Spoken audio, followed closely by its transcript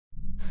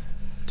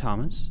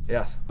Thomas?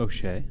 Yes.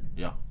 O'Shea?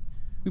 Yeah.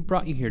 We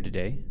brought you here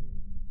today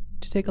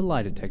to take a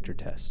lie detector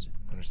test.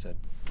 Understood.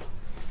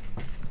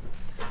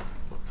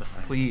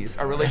 Please,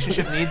 our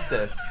relationship needs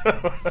this.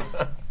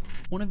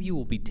 One of you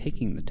will be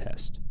taking the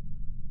test,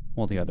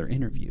 while the other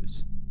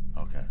interviews.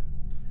 Okay.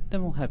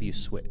 Then we'll have you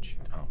switch.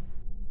 Oh.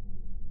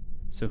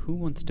 So who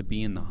wants to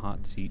be in the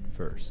hot seat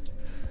first?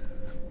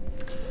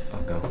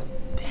 I'll go.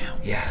 Damn.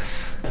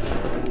 Yes.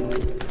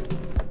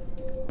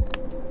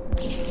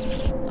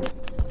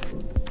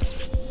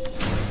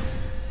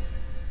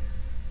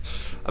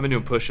 I've been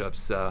doing push-ups,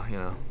 so, you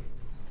know.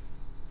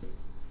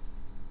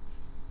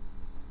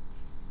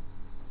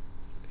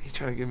 You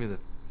trying to give me the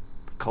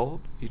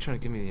cold? You trying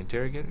to give me the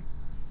interrogator?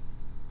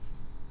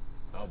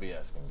 I'll be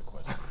asking the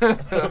questions.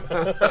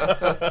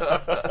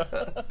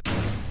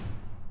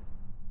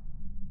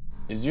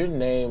 Is your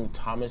name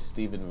Thomas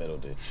Stephen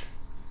Middleditch?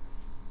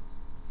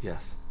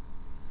 Yes.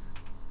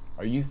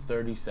 Are you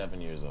 37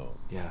 years old?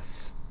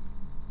 Yes.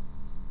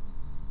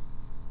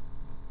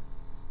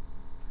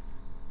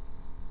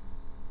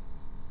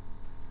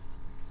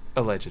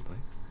 Allegedly.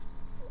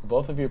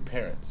 Both of your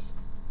parents,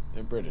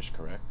 they're British,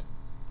 correct?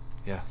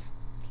 Yes.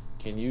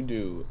 Can you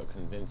do a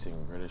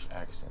convincing British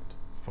accent?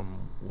 From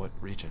what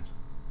region?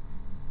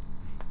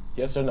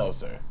 Yes or no,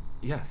 sir?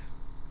 Yes.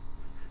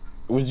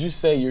 Would you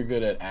say you're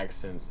good at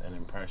accents and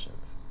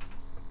impressions?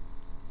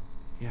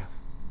 Yes.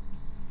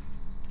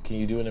 Can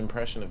you do an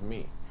impression of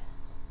me?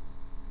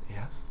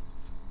 Yes.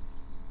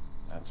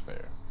 That's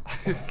fair.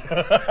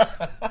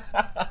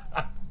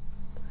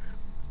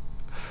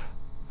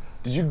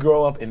 Did you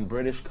grow up in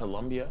British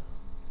Columbia?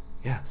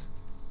 Yes.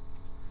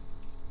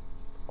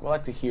 I would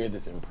like to hear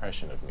this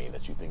impression of me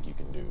that you think you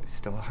can do.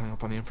 Still hung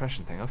up on the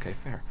impression thing. Okay,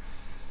 fair.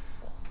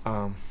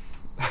 Let's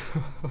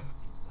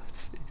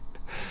see.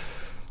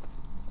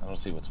 I don't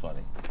see what's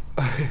funny.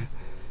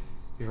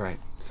 You're right.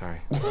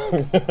 Sorry.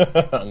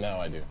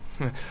 Now I do.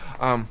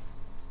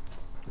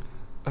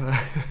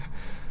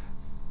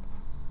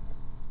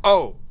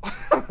 Oh.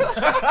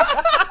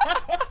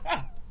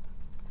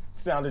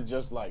 Sounded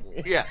just like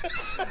me. Yeah.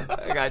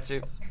 I got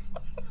you.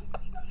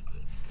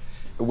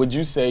 Would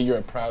you say you're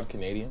a proud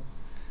Canadian?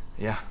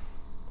 Yeah.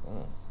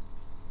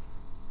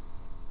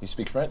 You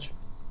speak French?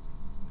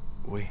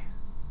 Oui.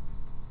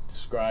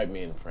 Describe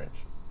me in French.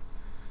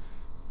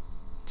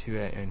 Tu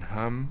es un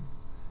homme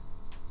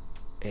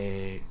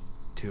et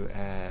tu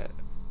es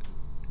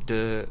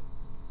de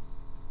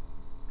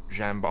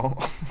jambon.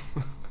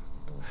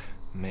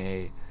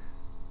 Mais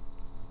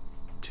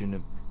tu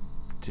n'es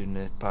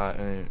pas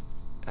un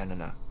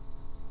ananas.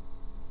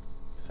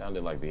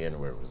 Sounded like the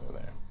N-word was in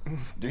there.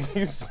 Do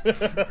you?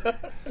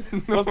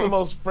 What's the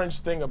most French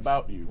thing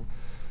about you?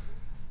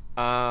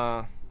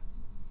 My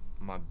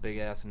big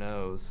ass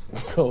nose.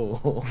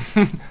 Oh.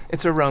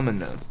 It's a Roman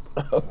nose.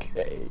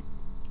 Okay.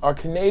 Are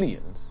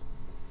Canadians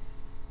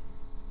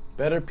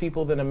better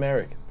people than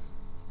Americans?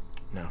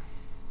 No.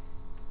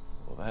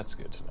 Well, that's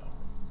good to know.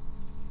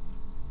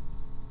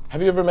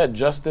 Have you ever met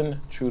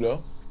Justin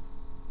Trudeau?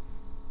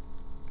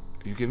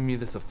 Are you giving me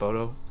this a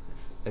photo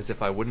as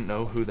if I wouldn't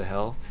know who the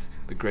hell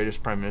the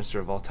greatest prime minister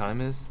of all time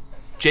is?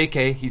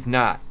 JK, he's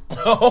not.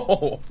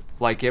 Oh.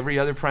 Like every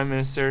other prime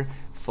minister,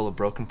 full of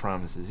broken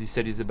promises. He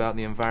said he's about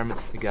the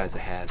environment. The guy's a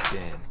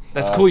has-been.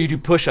 That's cool you do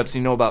push-ups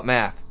and you know about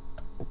math.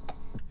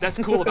 That's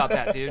cool about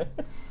that, dude.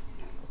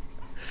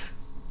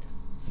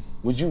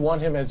 Would you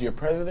want him as your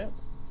president?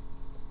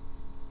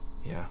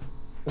 Yeah.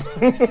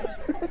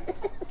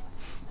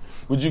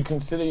 Would you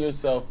consider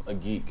yourself a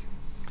geek?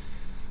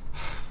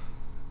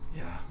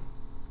 Yeah.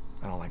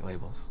 I don't like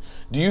labels.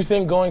 Do you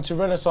think going to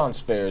Renaissance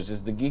fairs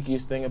is the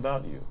geekiest thing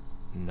about you?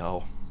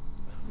 No.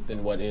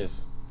 Then what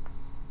is?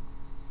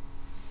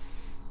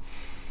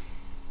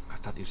 I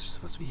thought these were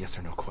supposed to be yes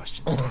or no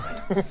questions.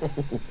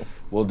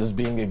 Well, does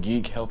being a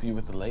geek help you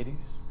with the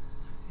ladies?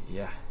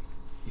 Yeah.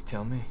 You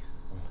tell me.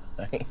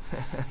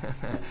 Nice.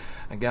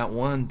 I got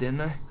one,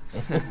 didn't I?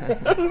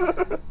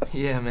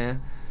 Yeah,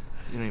 man.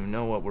 You don't even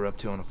know what we're up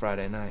to on a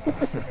Friday night.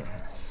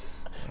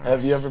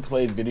 Have you ever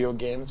played video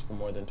games for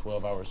more than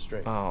 12 hours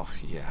straight? Oh,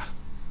 yeah.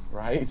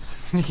 Right?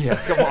 Yeah,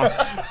 come on.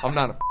 I'm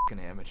not a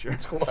fucking amateur.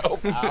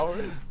 12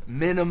 hours?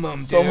 Minimum, dude.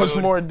 So much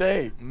more a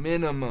day.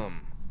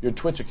 Minimum. Your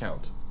Twitch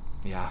account.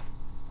 Yeah.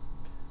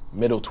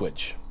 Middle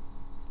Twitch.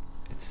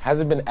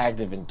 Hasn't been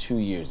active in 2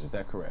 years, is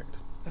that correct?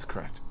 That's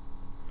correct.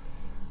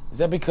 Is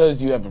that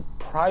because you have a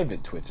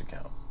private Twitch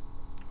account?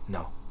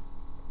 No.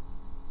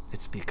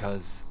 It's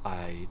because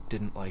I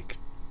didn't like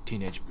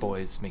teenage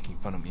boys making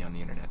fun of me on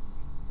the internet.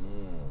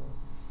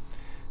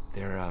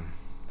 They're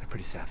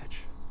pretty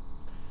savage.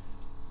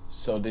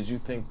 So did you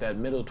think that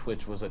Middle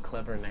Twitch was a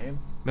clever name?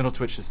 Middle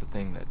Twitch is the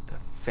thing that the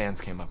fans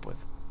came up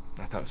with.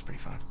 I thought it was pretty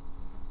fun.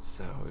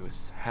 So it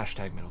was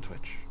hashtag Middle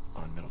Twitch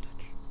on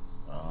Middleditch.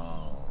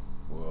 Oh,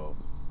 well,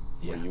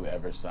 Yeah. were you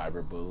ever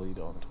cyberbullied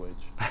on Twitch?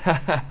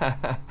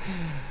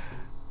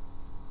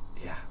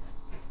 Yeah.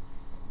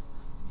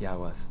 Yeah, I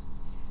was.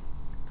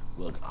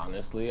 Look,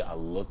 honestly, I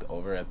looked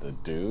over at the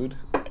dude,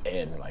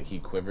 and like he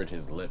quivered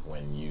his lip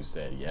when you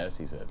said yes.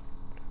 He said,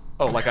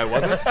 Oh, like I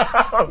wasn't?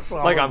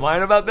 So Like I'm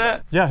lying about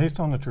that? Yeah, he's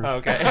telling the truth.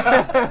 Okay.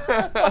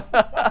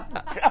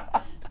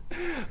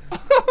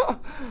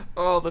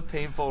 Oh, the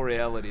painful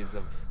realities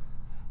of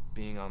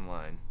being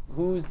online.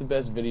 Who is the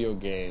best video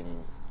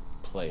game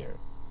player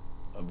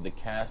of the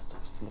cast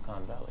of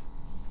Silicon Valley?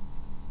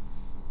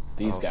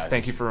 These guys.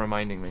 Thank you for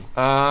reminding me.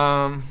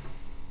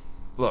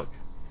 Look,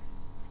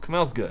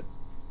 Kamel's good.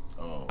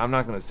 Oh. I'm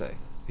not gonna say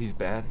he's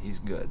bad. He's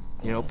good.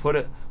 You know, put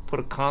a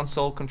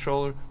console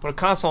controller, put a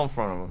console in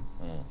front of him.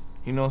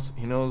 He knows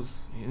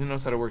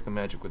how to work the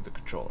magic with the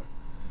controller.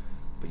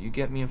 But you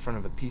get me in front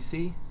of a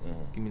PC,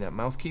 give me that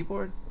mouse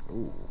keyboard.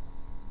 Ooh.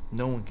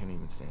 No one can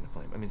even stand to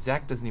play him. I mean,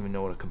 Zach doesn't even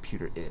know what a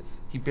computer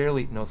is. He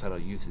barely knows how to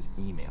use his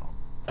email.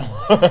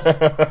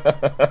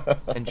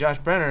 And Josh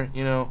Brenner,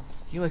 you know,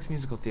 he likes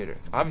musical theater.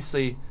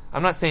 Obviously,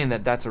 I'm not saying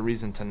that that's a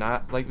reason to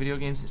not like video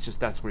games. It's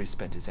just that's where he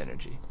spent his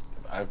energy.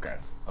 Okay,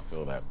 I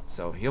feel that.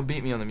 So he'll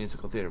beat me on the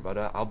musical theater, but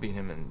I'll beat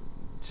him in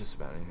just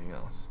about anything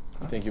else.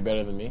 You think you're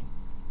better than me?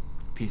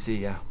 PC,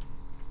 yeah.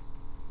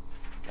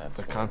 That's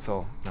But fair.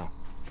 console, no.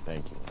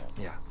 Thank you, man.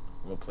 Yeah.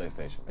 I'm a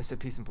PlayStation. I said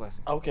peace and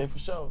blessings. Okay, for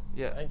sure.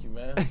 Yeah. Thank you,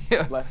 man.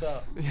 Yeah. Bless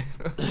up.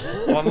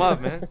 One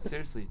love, man.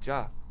 Seriously,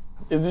 Ja.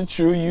 Is it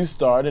true you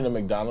starred in a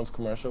McDonald's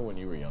commercial when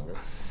you were younger?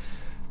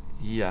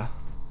 Yeah.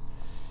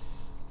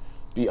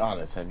 Be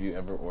honest. Have you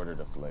ever ordered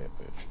a fillet of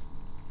fish?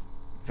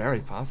 Very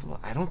possible.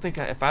 I don't think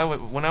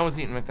when I was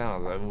eating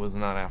McDonald's, I was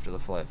not after the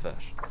fillet of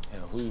fish. Yeah,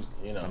 who,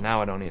 you know. But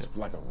now I don't eat it's it.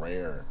 like a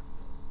rare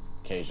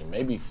occasion.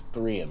 Maybe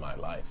 3 in my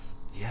life.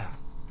 Yeah.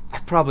 I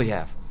probably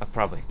have. I'm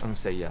going to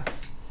say yes.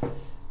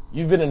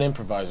 You've been an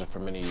improviser for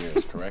many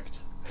years, correct?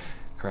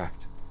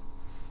 Correct.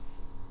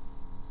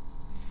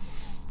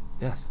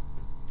 Yes.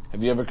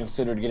 Have you ever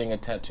considered getting a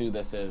tattoo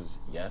that says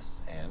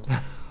yes and?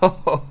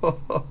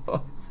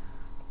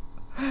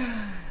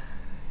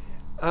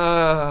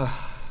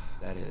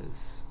 That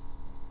is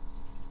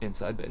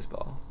inside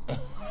baseball.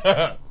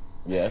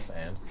 Yes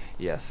and?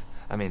 Yes.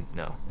 I mean,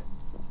 no.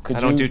 Could I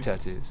don't you- do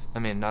tattoos. I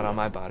mean, not on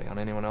my body. On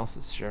anyone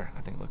else's, sure.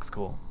 I think it looks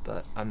cool.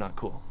 But I'm not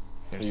cool.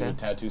 You So you understand? would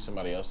tattoo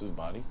somebody else's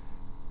body?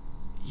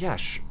 Yeah,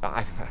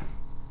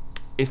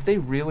 if they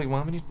really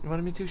wanted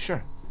me to,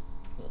 sure.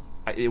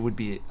 It would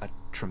be a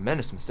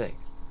tremendous mistake.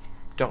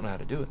 Don't know how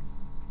to do it.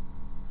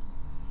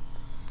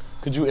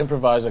 Could you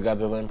improvise a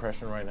Godzilla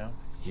impression right now?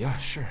 Yeah,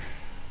 sure.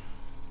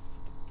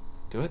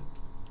 Do it?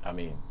 I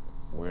mean,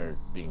 we're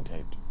being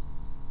taped.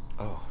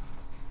 Oh.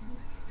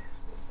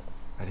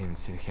 I didn't even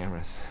see the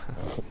cameras.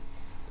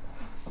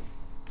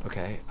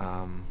 Okay,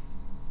 I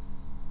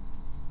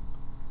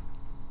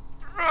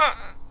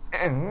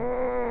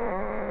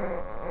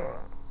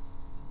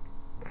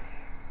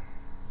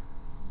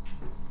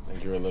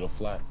think you're a little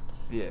flat.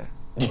 Yeah.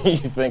 Do you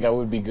think I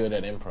would be good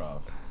at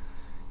improv?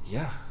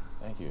 Yeah.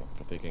 Thank you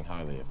for thinking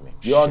highly of me.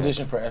 You Shit.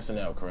 auditioned for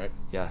SNL, correct?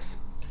 Yes.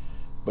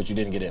 But you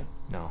didn't get in.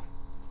 No.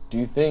 Do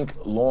you think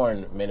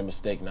Lauren made a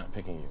mistake not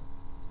picking you?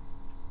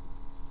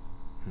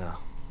 No.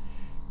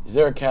 Is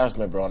there a cast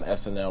member on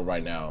SNL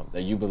right now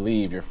that you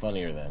believe you're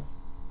funnier than?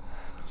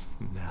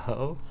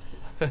 No.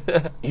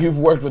 You've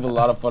worked with a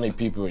lot of funny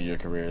people in your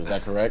career, is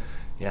that correct?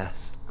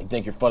 Yes. You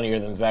think you're funnier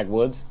than Zach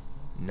Woods?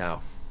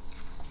 No.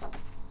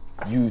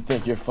 You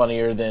think you're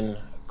funnier than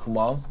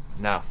Kumal?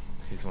 No.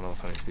 He's one of the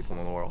funniest people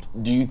in the world.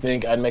 Do you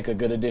think I'd make a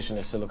good addition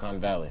to Silicon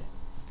Valley?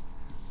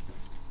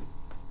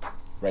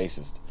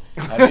 Racist.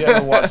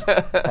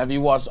 Have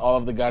you watched all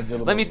of the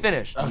Godzilla Let me movies?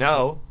 finish.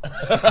 No.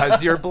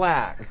 Because you're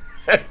black.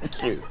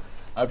 Thank you.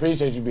 I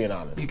appreciate you being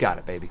honest. You got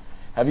it, baby.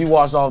 Have you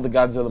watched all of the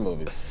Godzilla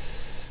movies?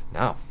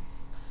 No.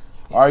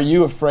 Are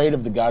you afraid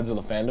of the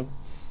Godzilla fandom?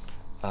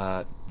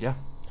 Yeah.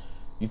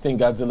 You think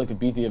Godzilla could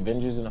beat the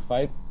Avengers in a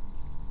fight?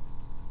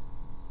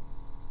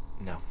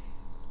 No.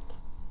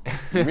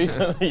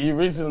 You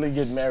recently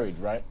get married,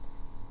 right?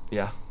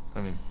 Yeah.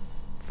 I mean,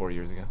 4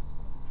 years ago.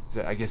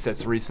 I guess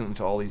that's recent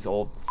to all these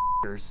old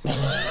f***ers.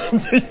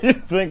 Do you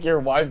think your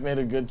wife made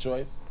a good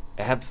choice?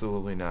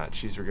 Absolutely not.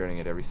 She's regretting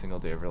it every single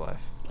day of her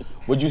life.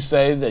 Would you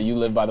say that you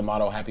live by the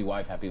motto, happy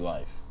wife, happy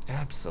life?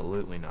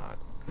 Absolutely not.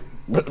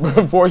 But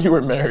before you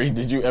were married,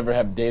 did you ever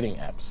have dating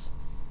apps?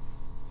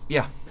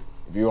 Yeah.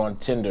 If you were on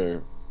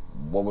Tinder,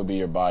 what would be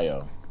your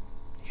bio?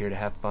 Here to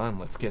have fun.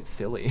 Let's get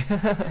silly.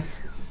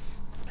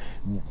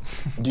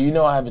 Do you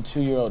know I have a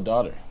 2-year-old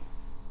daughter?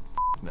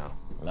 No.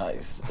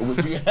 Nice.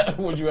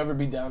 Would you ever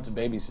be down to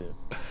babysit?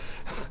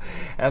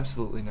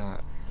 Absolutely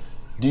not.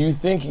 Do you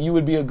think you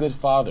would be a good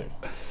father?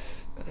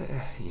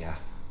 Yeah.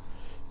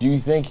 Do you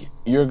think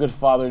you're a good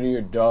father to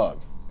your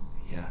dog?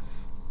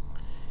 Yes.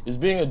 Is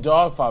being a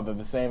dog father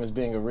the same as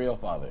being a real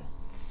father?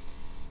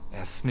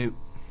 That's Snoop.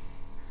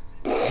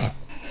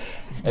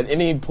 At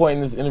any point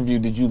in this interview,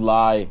 did you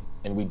lie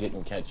and we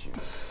didn't catch you?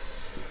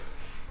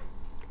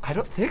 I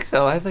don't think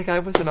so. I think I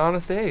was an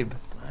honest Abe.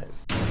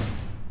 Nice.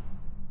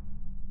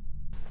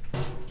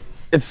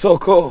 It's so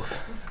cold.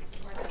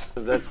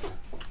 That's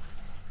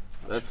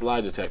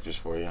lie detectors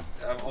for you.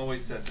 I've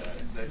always said that.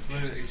 That's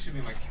literally, it should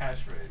be my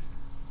catchphrase.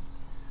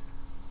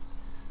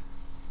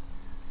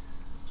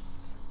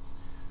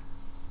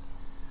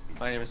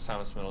 My name is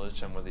Thomas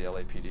Middleditch. I'm with the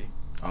LAPD.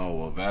 Oh,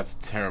 well, that's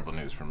terrible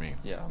news for me.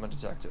 Yeah, I'm a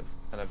detective,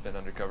 and I've been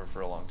undercover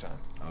for a long time.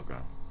 Okay.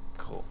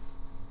 Cool.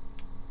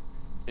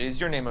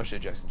 Is your name O'Shea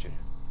Jackson Jr.?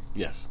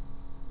 Yes.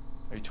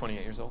 Are you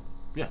 28 years old?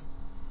 Yeah.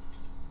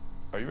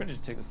 Are you ready to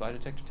take this lie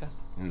detector test?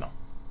 No. All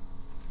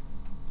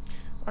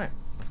right,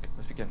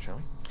 let's begin, shall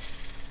we?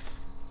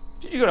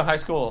 Did you go to high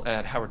school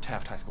at Howard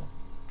Taft High School?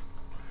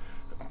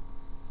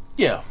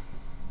 Yeah.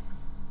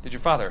 Did your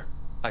father,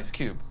 Ice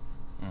Cube,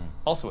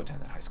 also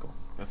attend that high school?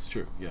 That's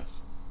true,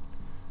 yes.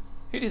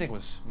 Who do you think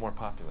was more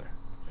popular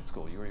at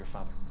school, you or your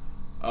father?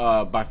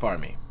 By far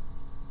me.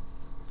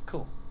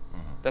 Cool.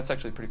 That's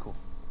actually pretty cool.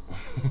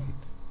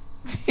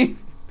 Do you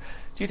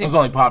I think was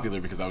only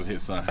popular because I was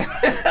his son.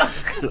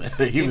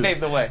 he paved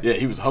the way? Yeah,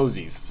 he was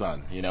Hosey's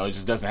son. You know, it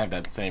just doesn't have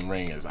that same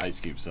ring as Ice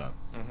Cube's son.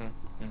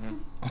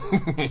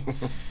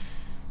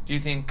 Do you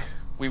think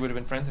we would have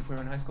been friends if we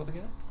were in high school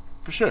together?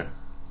 For sure.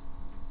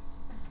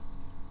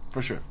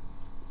 For sure.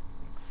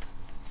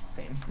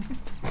 Same.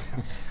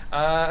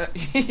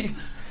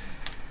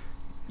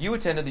 You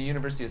attended the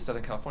University of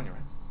Southern California,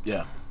 right?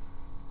 Yeah.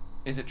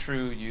 Is it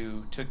true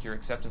you took your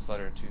acceptance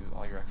letter to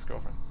all your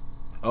ex-girlfriends?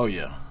 Oh,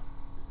 yeah.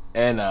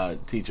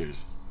 And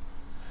teachers.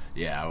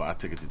 Yeah, I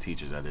took it to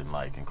teachers I didn't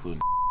like, including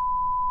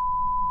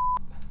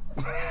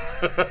Do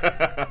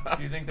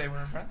you think they were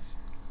impressed?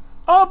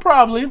 Oh,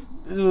 probably.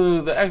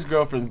 The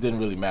ex-girlfriends didn't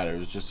really matter. It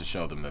was just to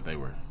show them that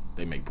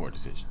they make poor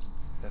decisions.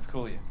 That's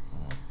cool of you.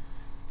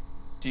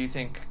 Do you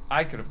think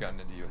I could have gotten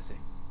into USC?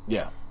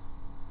 Yeah.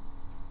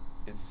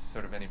 It's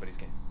sort of anybody's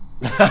game.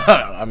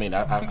 I mean,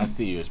 I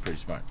see you as pretty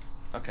smart.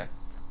 Okay.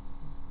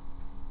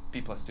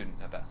 B+ student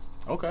at best.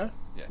 Okay.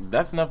 Yeah.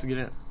 That's enough to get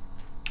in.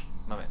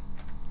 My man.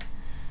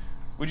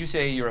 Would you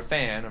say you're a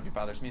fan of your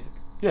father's music?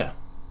 Yeah.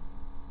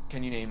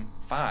 Can you name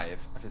 5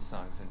 of his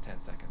songs in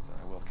 10 seconds? And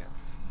I will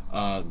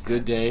count.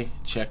 Good Day,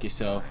 Check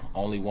Yourself,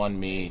 Only One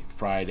Me,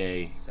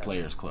 Friday, 7.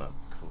 Players Club.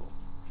 Cool.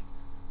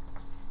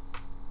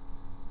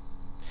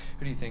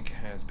 Who do you think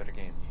has better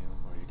game, you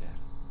or your dad?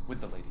 With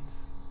the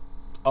ladies.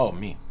 Oh,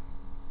 me.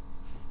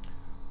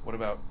 What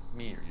about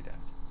me or your dad?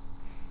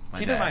 My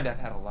Keep dad. in mind, I've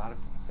had a lot of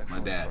sexual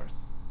My dad. intercourse.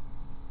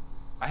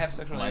 I have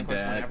sexual My intercourse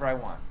dad. whenever I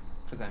want,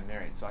 because I'm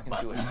married, so I can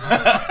do it.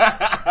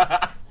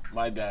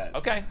 My dad.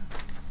 Okay.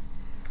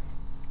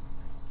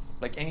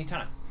 Like any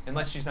time,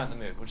 unless she's not in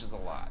the mood, which is a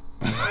lot.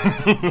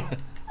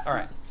 All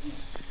right.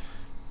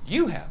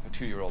 You have a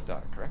 2-year-old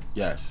daughter, correct?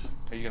 Yes,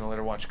 Are you going to let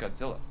her watch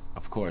Godzilla?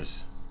 of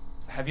course.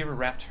 Have you ever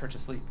rapped her to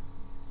sleep?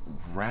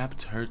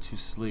 Rapped her to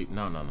sleep.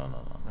 No. No.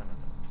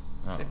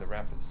 Save the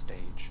rap for the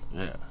stage.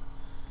 Yeah.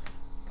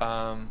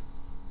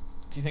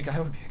 Do you think I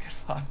would be a good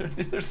father?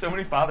 There's so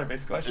many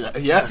father-based questions.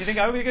 Yes. Do you think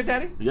I would be a good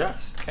daddy?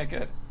 Yes. Okay,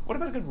 good. What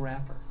about a good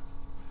rapper?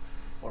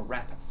 Or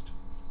rappist?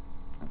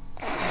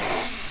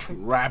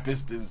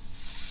 Rappist is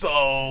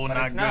so But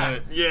not it's not.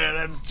 good. Yeah,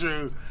 that's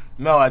true.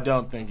 No, I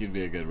don't think you'd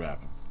be a good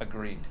rapper.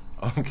 Agreed.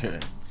 Okay.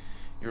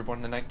 You were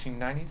born in the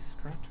 1990s,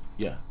 correct?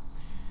 Yeah.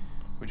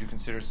 Would you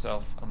consider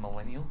yourself a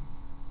millennial?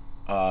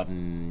 I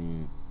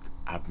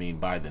mean,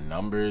 by the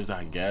numbers,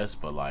 I guess,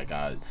 but like,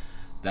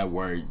 that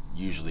word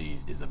usually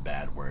is a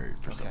bad word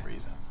for some Okay.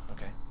 reason.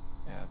 Okay.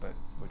 Yeah, but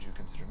would you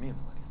consider me a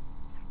millennial?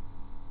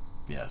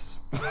 Yes.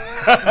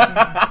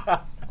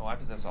 Oh, I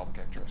possess all the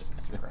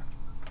characteristics. You're correct.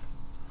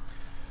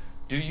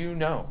 Do you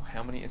know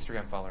how many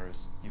Instagram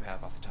followers you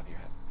have off the top of your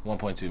head?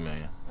 1.2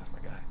 million. That's my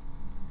guy.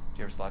 Do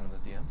you ever slide in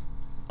those DMs?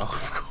 Oh,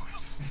 of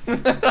course.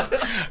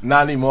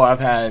 Not anymore. I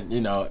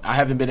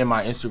haven't been in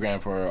my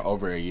Instagram for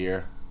over a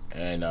year,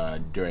 and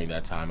during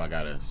that time, I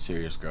got a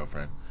serious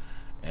girlfriend,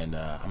 and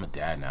I'm a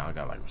dad now. I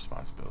got like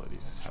responsibilities.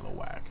 It's hella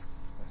whack.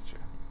 That's true.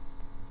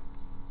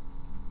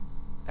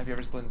 Have you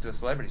ever slid into a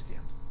celebrity's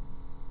DMs?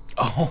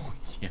 Oh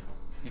yeah.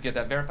 You get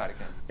that verified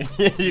account.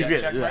 You You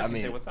get. check Yeah, right I and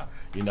mean, say what's up.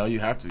 you know, you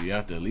have to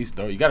at least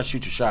throw. You got to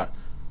shoot your shot.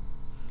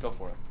 Go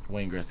for it.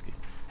 Wayne Gretzky.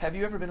 Have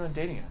you ever been on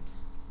dating apps?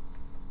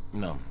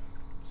 No,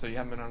 So you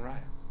haven't been on Raya.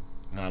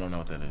 I don't know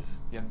what that is.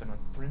 You haven't been on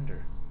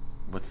Thrinder.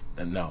 What's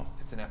no?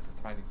 It's an app for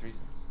thriving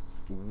threesomes.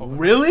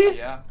 Really?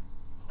 Yeah.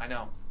 I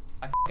know.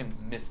 I fucking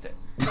missed it.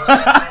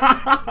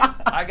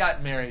 I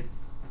got married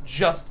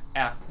just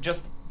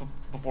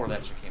before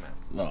that shit came out.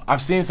 No,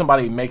 I've seen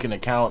somebody make an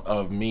account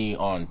of me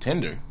on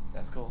Tinder.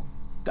 That's cool.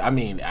 I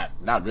mean,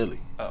 not really,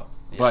 Oh.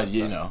 Yeah, but that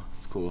you sucks. know,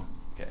 it's cool.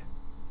 Okay.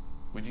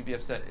 Would you be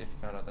upset if you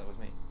found out that was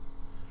me?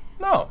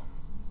 No,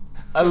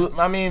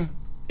 I mean,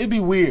 it'd be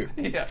weird.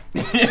 Yeah.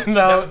 You That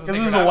know, was the because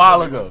it was secret a I while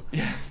was ago.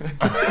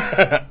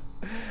 Yeah.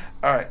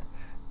 All right.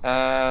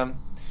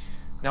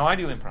 Now I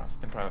do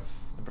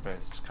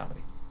improvised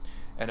comedy,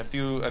 and a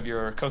few of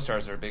your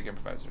co-stars are big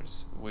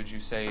improvisers. Would you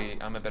say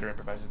I'm a better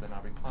improviser than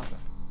Aubrey Plaza?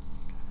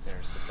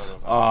 There's a photo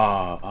of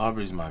Aubrey. Oh,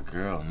 Aubrey's my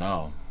girl.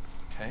 No,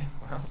 Okay.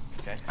 Well.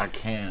 Okay. I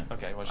can't.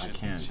 Okay. Well, she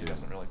do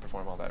doesn't really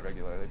perform all that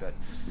regularly, but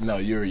No,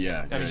 I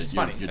mean, she's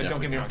funny. You're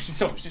Don't get me definitely-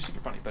 wrong. She's super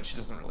funny, but she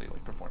doesn't really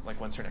like perform.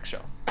 Like, when's her next show?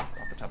 Off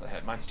the top of the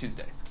head, mine's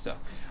Tuesday. So,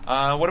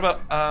 what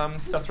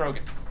about Seth Rogen?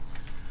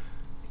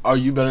 Are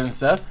you better than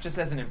Seth? Just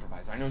as an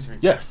improviser, I know he's.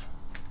 Yes.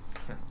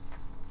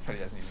 But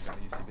he hasn't even gone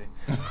to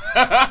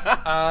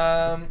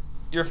UCB.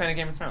 You're a fan of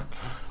Game of Thrones.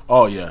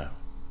 Oh, yeah.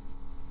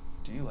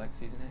 Do you like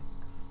season 8?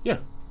 Yeah.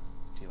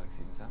 Do you like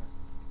season 7?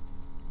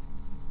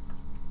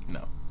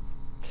 No.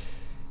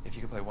 If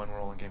you could play one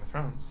role in Game of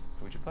Thrones,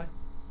 who would you play?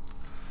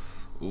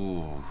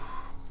 Ooh.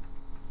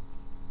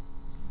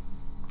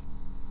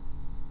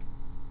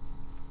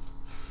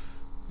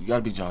 You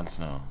gotta be Jon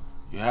Snow.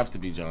 You have to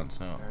be Jon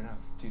Snow. Fair enough.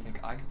 Do you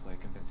think I could play a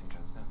convincing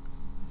Jon Snow?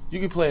 You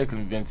could play a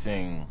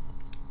convincing...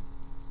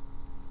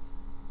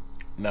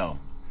 No.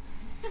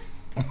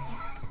 Okay.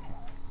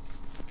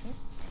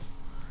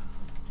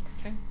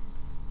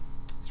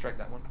 Strike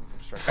that one.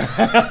 Strike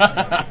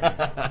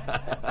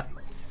that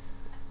one.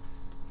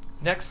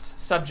 Next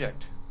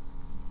subject.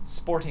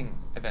 Sporting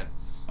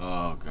events.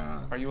 Oh,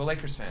 God. Are you a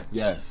Lakers fan?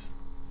 Yes.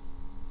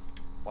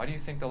 Why do you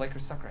think the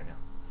Lakers suck right now?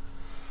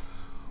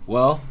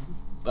 Well,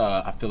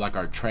 I feel like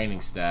our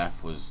training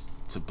staff was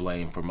to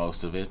blame for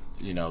most of it.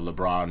 You know,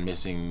 LeBron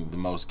missing the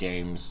most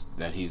games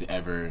that he's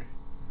ever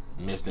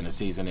missed in a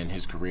season in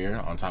his career,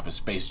 on top of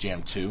Space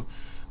Jam 2.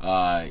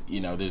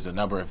 You know, there's a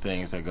number of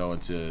things that go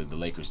into the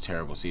Lakers'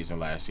 terrible season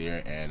last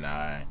year, and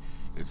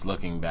it's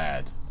looking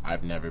bad.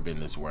 I've never been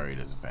this worried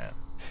as a fan.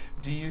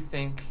 Do you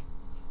think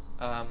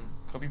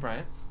Kobe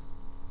Bryant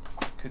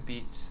could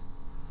beat...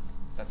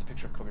 That's a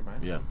picture of Kobe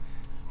Bryant? Yeah.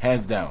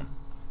 Hands down.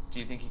 Do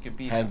you think he could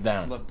beat Hands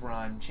down.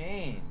 LeBron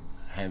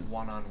James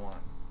one-on-one?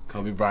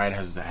 Kobe Bryant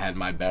has had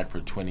my back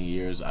for 20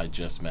 years. I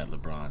just met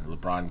LeBron.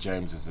 LeBron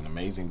James is an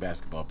amazing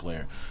basketball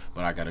player,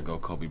 but I got to go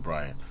Kobe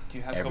Bryant. Do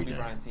you have every Kobe day.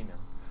 Bryant's email?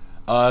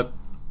 I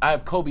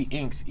have Kobe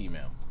Inc.'s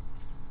email.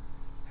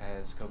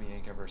 Has Kobe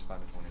Inc. ever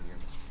responded to one of your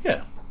emails?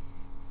 Yeah.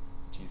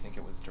 Do you think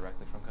it was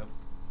directly from Kobe?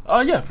 Oh,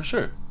 yeah, for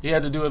sure. He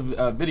had to do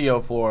a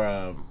video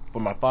for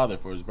my father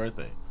for his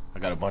birthday. I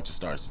got a bunch of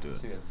stars to do it.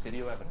 So you have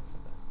video evidence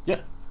of this?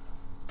 Yeah.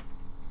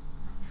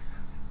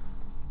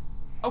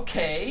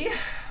 Okay.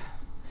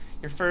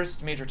 Your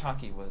first major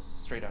talkie was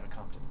Straight Outta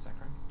Compton, is that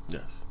correct?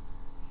 Yes.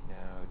 Now,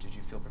 did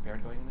you feel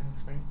prepared going into that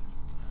experience?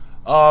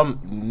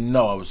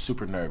 No, I was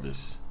super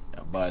nervous,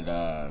 but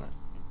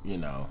you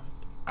know,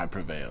 I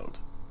prevailed.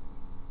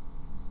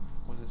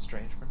 Was it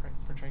strange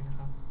portraying your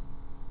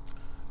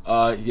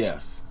father?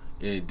 Yes,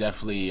 it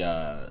definitely.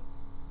 I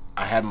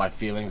had my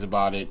feelings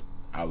about it.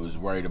 I was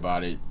worried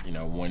about it. You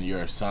know, when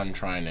you're a son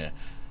trying to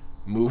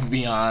move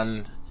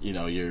beyond, you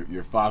know,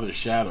 your father's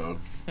shadow,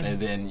 and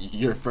then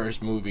your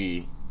first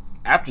movie,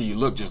 after you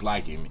look just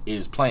like him,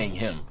 is playing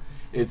him.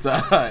 It's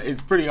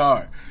pretty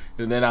hard.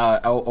 And then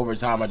over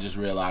time, I just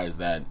realized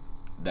that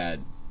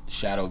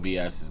shadow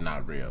BS is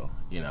not real.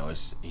 You know,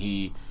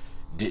 he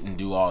didn't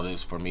do all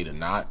this for me to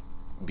not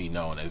be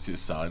known as his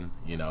son.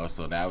 You know,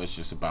 so that was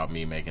just about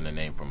me making a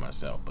name for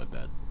myself. But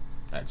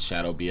that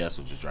shadow BS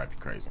will just drive you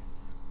crazy.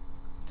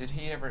 Did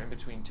he ever, in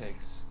between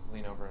takes,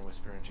 lean over and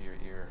whisper into your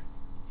ear,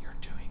 "You're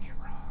doing it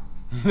wrong"?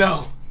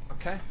 No.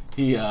 Okay.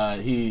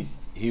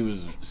 He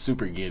was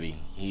super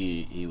giddy.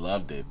 He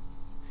loved it.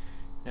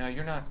 Now,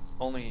 you're not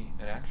only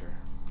an actor,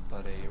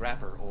 but a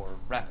rapper or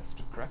rappist,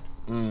 correct?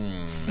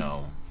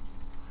 No.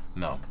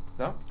 No.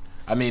 No?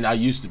 I mean, I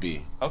used to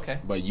be. Okay.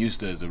 But used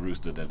to is a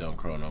rooster that don't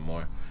crow no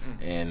more.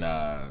 And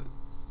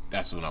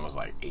that's when I was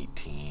like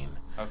 18.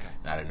 Okay.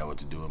 I didn't know what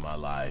to do in my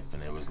life.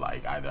 And it was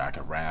like either I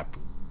could rap,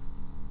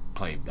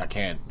 I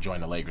can't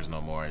join the Lakers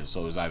no more. And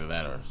so it was either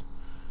that or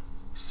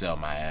sell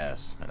my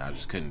ass. And I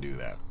just couldn't do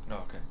that.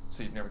 Oh, okay.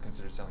 So you've never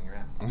considered selling your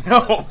ass?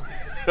 No.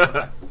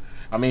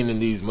 I mean, in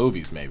these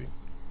movies, maybe.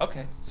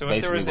 Okay. So It's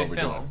if there was a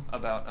basically what we're film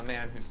about a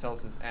man who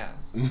sells his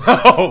ass...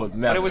 No, never.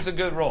 But it was a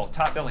good role.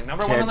 Top billing.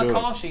 Number Can't one on do the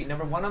it. call sheet.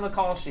 Number one on the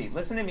call sheet.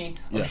 Listen to me,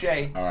 Yeah.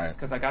 O'Shea. All right.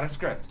 Because I got a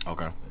script.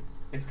 Okay.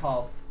 It's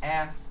called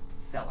Ass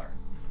Seller.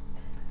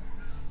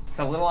 It's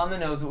a little on the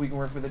nose, but we can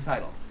work with the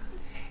title.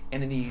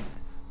 And it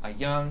needs a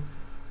young,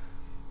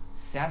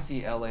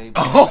 sassy LA boy.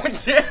 Oh,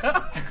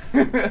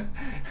 yeah.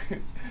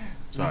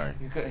 Sorry.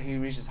 He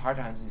reaches hard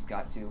times. He's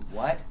got to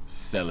what?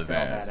 Sell his Sell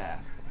ass. that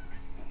ass.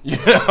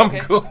 Yeah, I'm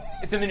Okay. cool.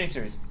 It's a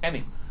miniseries.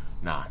 Emmy.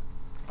 Nah,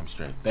 I'm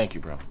straight. Thank you,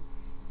 bro.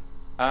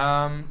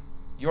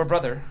 Your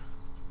brother,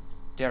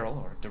 Daryl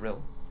or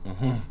Daryl,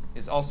 Mm-hmm.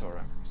 is also a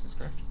rapper. Is this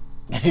correct?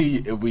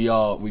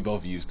 we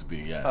both used to be,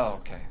 yes. Oh,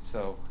 okay.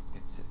 So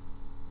it's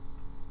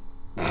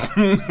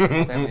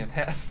family of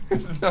hats.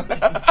 This is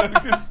so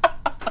good.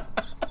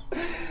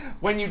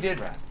 When you did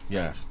rap,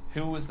 Yes.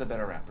 who was the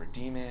better rapper,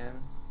 D-Man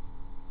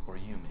or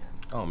you, man?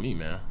 Oh, me,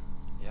 man.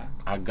 Yeah.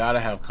 I gotta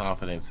have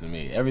confidence in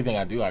me. Everything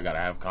I do, I gotta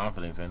have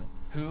confidence in it.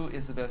 Who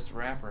is the best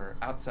rapper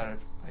outside of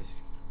Ice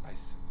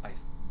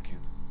Cube,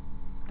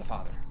 the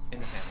father, in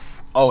the family?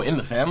 Oh, in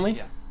the family?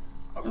 Yeah.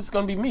 Oh, it's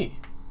gonna be me.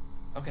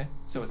 Okay.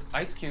 So it's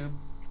Ice Cube,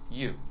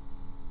 you.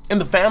 In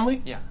the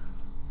family? Yeah.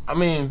 I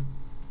mean,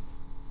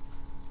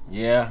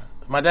 yeah.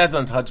 My dad's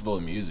untouchable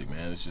in music,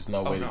 man. There's just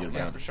no way to get around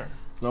yeah, it. for sure.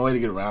 There's no way to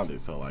get around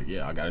it. So, like,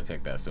 yeah, I gotta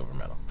take that silver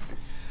medal.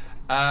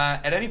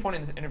 At any point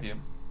in this interview,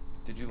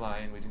 did you lie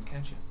and we didn't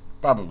catch you?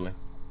 Probably.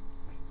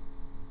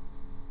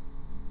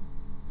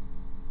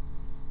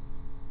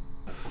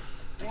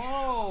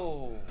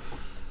 Whoa!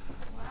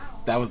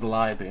 That was the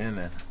lie at the end,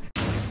 then.